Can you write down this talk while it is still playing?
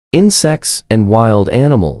Insects and wild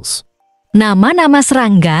animals. Nama-nama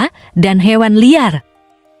serangga dan hewan liar.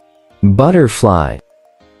 Butterfly.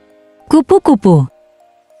 Kupu-kupu.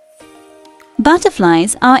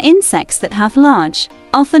 Butterflies are insects that have large,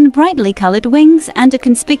 often brightly colored wings and a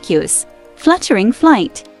conspicuous, fluttering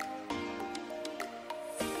flight.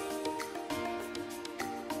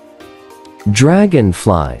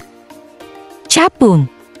 Dragonfly.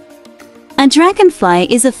 Capung. A dragonfly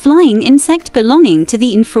is a flying insect belonging to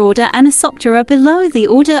the infrorder Anisoptera below the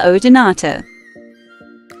order Odonata.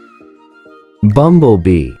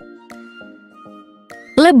 Bumblebee.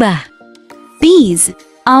 Lebah. Bees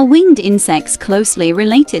are winged insects closely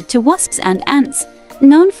related to wasps and ants,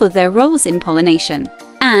 known for their roles in pollination,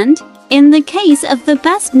 and, in the case of the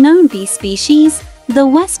best-known bee species, the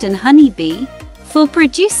western honeybee, for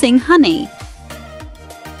producing honey.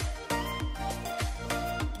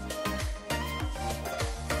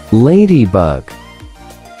 Ladybug.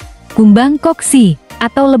 Kumbang koksi,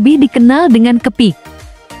 atau lebih dikenal dengan kepik.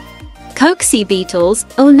 Coxy beetles,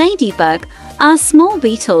 or ladybug, are small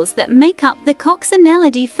beetles that make up the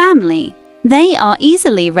Coccinellidae family. They are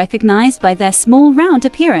easily recognized by their small round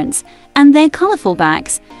appearance and their colorful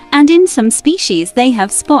backs, and in some species they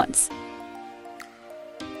have spots.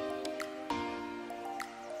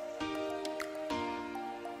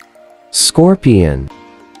 Scorpion.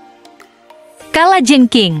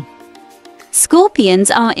 Kalajengking. Scorpions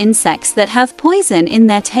are insects that have poison in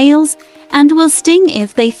their tails and will sting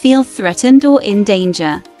if they feel threatened or in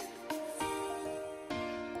danger.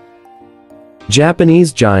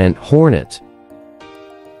 Japanese giant hornet.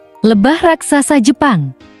 Lebah raksasa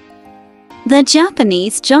Jepang. The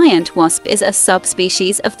Japanese giant wasp is a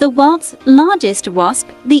subspecies of the world's largest wasp,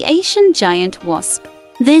 the Asian giant wasp.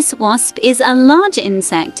 This wasp is a large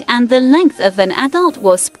insect, and the length of an adult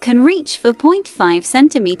wasp can reach 4.5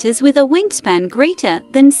 centimeters with a wingspan greater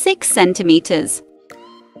than 6 centimeters.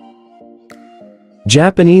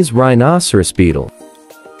 Japanese rhinoceros beetle.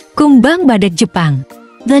 Kumbang badak Jepang.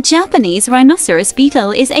 The Japanese rhinoceros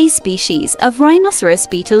beetle is a species of rhinoceros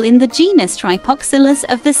beetle in the genus Tripoxylus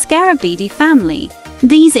of the Scarabidae family.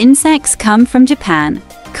 These insects come from Japan,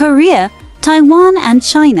 Korea, Taiwan and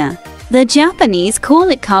China. The Japanese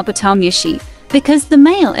call it kabutomushi because the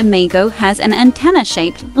male imago has an antenna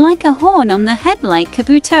shaped like a horn on the head like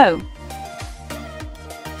kabuto.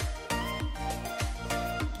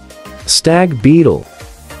 Stag beetle.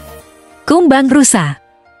 Kumbang rusa.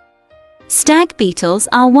 Stag beetles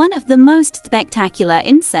are one of the most spectacular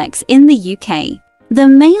insects in the UK. The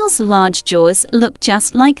male's large jaws look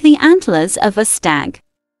just like the antlers of a stag.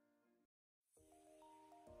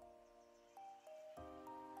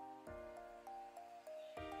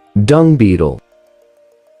 Dung beetle.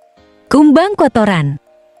 Kumbang kotoran.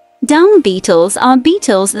 Dung beetles are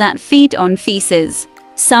beetles that feed on feces.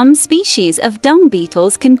 Some species of dung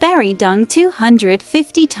beetles can bury dung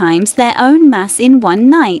 250 times their own mass in one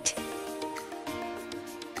night.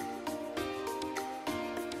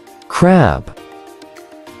 Crab.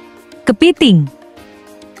 Kepiting.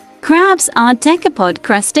 Crabs are decapod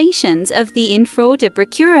crustaceans of the infrorder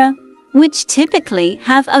Brachyura, which typically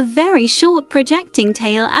have a very short projecting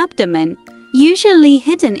tail abdomen, usually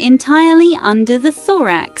hidden entirely under the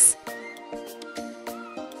thorax.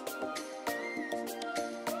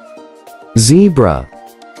 Zebra.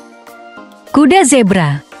 Kuda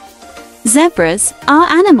zebra. Zebras are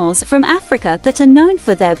animals from Africa that are known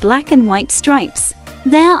for their black and white stripes.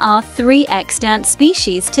 There are 3 extant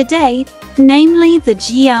species today, namely the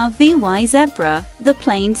giraffes zebra, the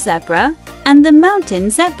plain zebra, and the mountain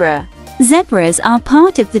zebra. Zebras are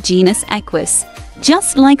part of the genus Equus,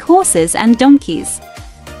 just like horses and donkeys.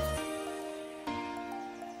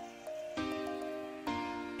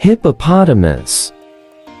 Hippopotamus.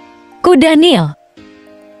 Kuda Nil.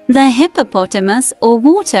 The hippopotamus or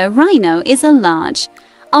water rhino is a large,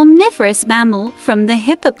 omnivorous mammal from the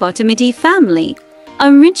Hippopotamidae family,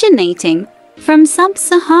 originating from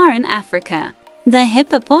sub-Saharan Africa. The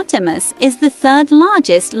hippopotamus is the 3rd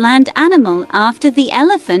largest land animal after the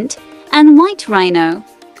elephant and white rhino.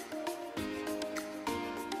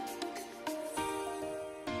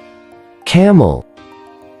 Camel.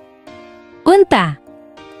 Unta.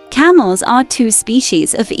 Camels are 2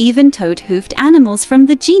 species of even-toed hoofed animals from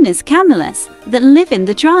the genus Camelus that live in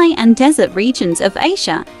the dry and desert regions of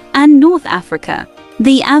Asia and North Africa.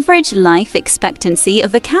 The average life expectancy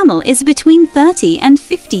of a camel is between 30 and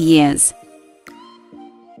 50 years.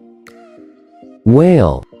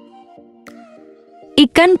 Whale.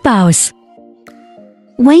 Ikan paus.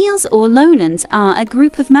 Whales or lowlands are a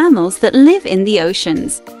group of mammals that live in the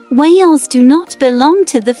oceans. Whales do not belong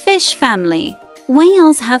to the fish family.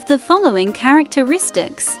 Whales have the following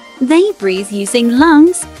characteristics. They breathe using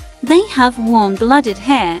lungs, they have warm-blooded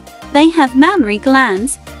hair, they have mammary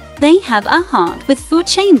glands, they have a heart with 4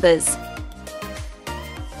 chambers.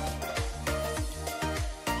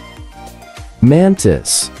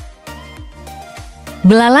 Mantis.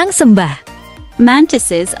 Belalang sembah.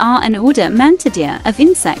 Mantises are an order Mantidae of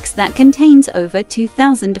insects that contains over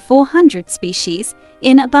 2,400 species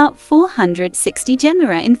in about 460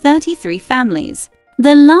 genera in 33 families.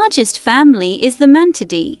 The largest family is the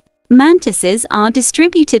Mantidae. Mantises are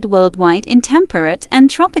distributed worldwide in temperate and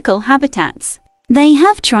tropical habitats. They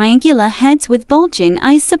have triangular heads with bulging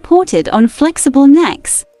eyes supported on flexible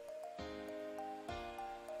necks.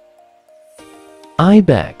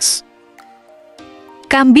 Ibex.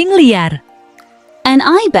 Kambing liar. An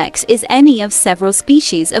ibex is any of several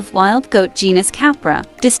species of wild goat genus Capra,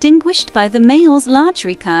 distinguished by the male's large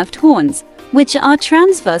recurved horns, which are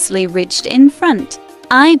transversely ridged in front.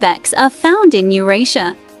 Ibex are found in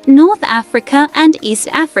Eurasia, North Africa and East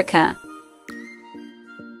Africa.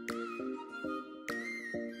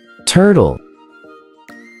 Turtle.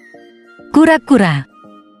 Kura-kura.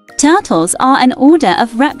 Turtles are an order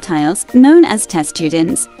of reptiles known as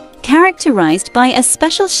testudines, characterized by a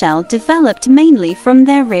special shell developed mainly from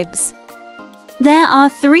their ribs. There are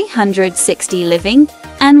 360 living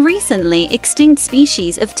and recently extinct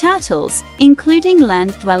species of turtles, including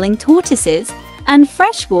land-dwelling tortoises and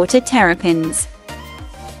freshwater terrapins.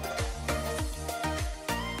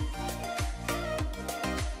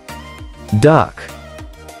 Duck.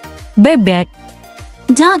 Bebek.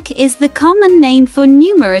 Duck is the common name for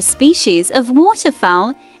numerous species of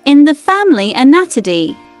waterfowl in the family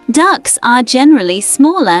Anatidae. Ducks are generally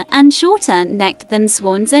smaller and shorter-necked than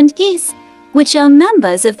swans and geese, which are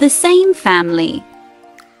members of the same family.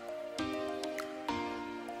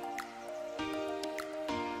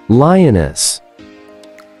 Lioness.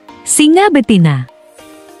 Singa betina.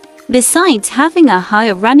 Besides having a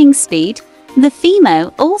higher running speed, the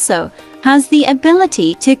female also has the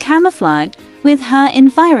ability to camouflage with her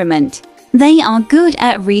environment. They are good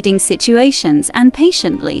at reading situations and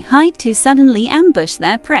patiently hide to suddenly ambush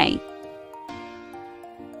their prey.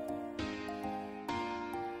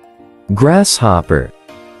 Grasshopper.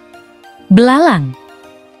 Belalang.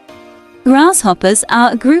 Grasshoppers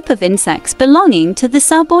are a group of insects belonging to the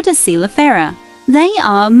suborder Coelifera. They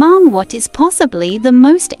are among what is possibly the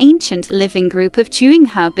most ancient living group of chewing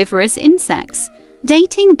herbivorous insects,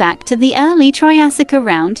 dating back to the early Triassic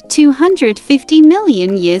around 250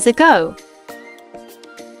 million years ago.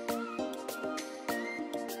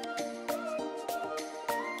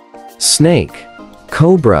 Snake.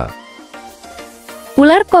 Cobra.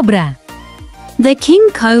 Ular kobra. The king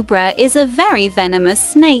cobra is a very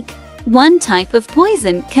venomous snake. One type of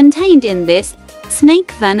poison contained in this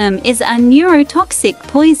snake venom is a neurotoxic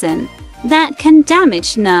poison that can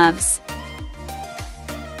damage nerves.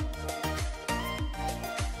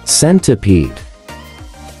 Centipede.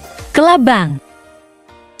 Kelabang.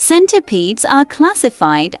 Centipedes are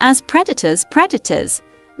classified as predators.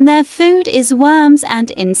 Their food is worms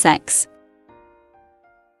and insects.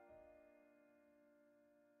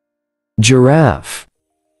 Giraffe.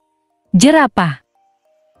 Jerapah.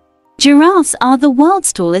 Giraffes are the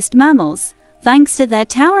world's tallest mammals, thanks to their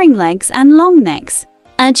towering legs and long necks.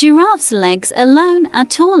 A giraffe's legs alone are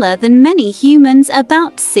taller than many humans,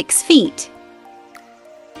 about 6 feet.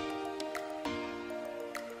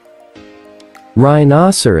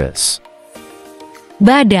 Rhinoceros.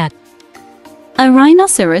 Badak. A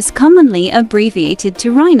rhinoceros, commonly abbreviated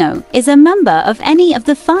to rhino, is a member of any of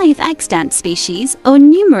the 5 extant species or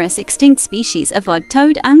numerous extinct species of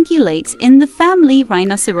odd-toed ungulates in the family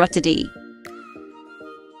Rhinocerotidae.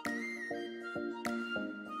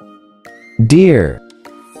 Deer.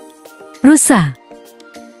 Rusa.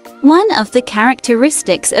 One of the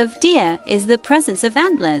characteristics of deer is the presence of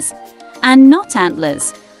antlers, and not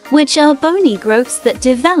antlers, which are bony growths that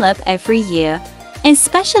develop every year,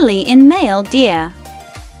 especially in male deer.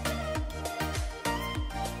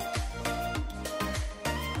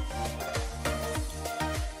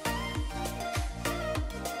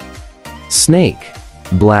 Snake.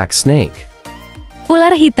 Black snake.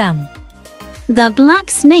 Ular hitam. The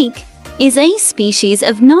black snake is a species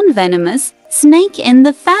of non-venomous snake in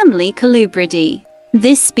the family Colubridae.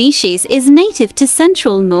 This species is native to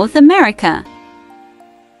Central North America.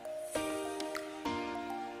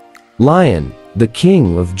 Lion. The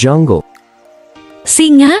king of jungle.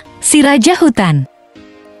 Singa, si raja hutan.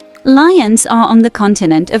 Lions are on the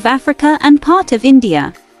continent of Africa and part of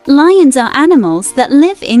India. Lions are animals that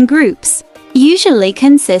live in groups, usually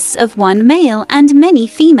consists of one male and many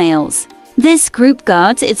females. This group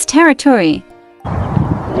guards its territory.